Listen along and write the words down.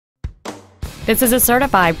This is a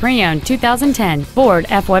certified pre-owned 2010 Ford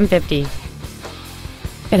F-150.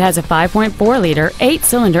 It has a 5.4-liter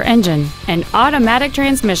 8-cylinder engine, an automatic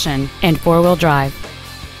transmission, and 4-wheel drive.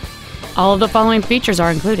 All of the following features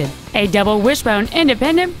are included: a double wishbone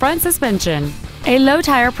independent front suspension, a low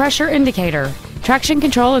tire pressure indicator, traction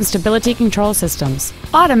control and stability control systems,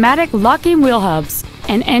 automatic locking wheel hubs,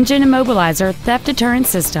 an engine immobilizer theft deterrent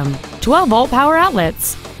system, 12-volt power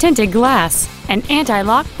outlets, tinted glass, an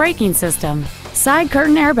anti-lock braking system, side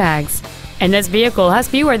curtain airbags, and this vehicle has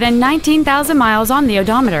fewer than 19,000 miles on the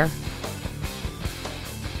odometer.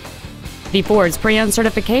 The Ford's pre-owned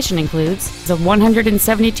certification includes a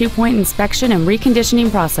 172-point inspection and reconditioning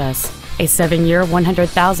process, a 7-year,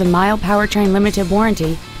 100,000-mile powertrain limited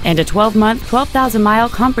warranty, and a 12-month, 12,000-mile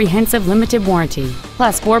comprehensive limited warranty,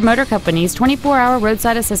 plus Ford Motor Company's 24-hour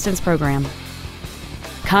roadside assistance program.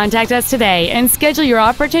 Contact us today and schedule your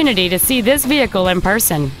opportunity to see this vehicle in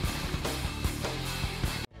person.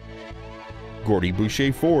 Gordie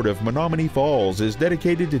Boucher Ford of Menomonee Falls is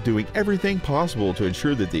dedicated to doing everything possible to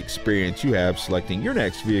ensure that the experience you have selecting your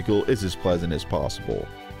next vehicle is as pleasant as possible.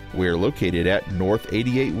 We are located at North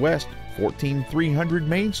 88 West, 14300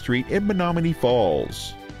 Main Street in Menomonee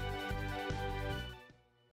Falls.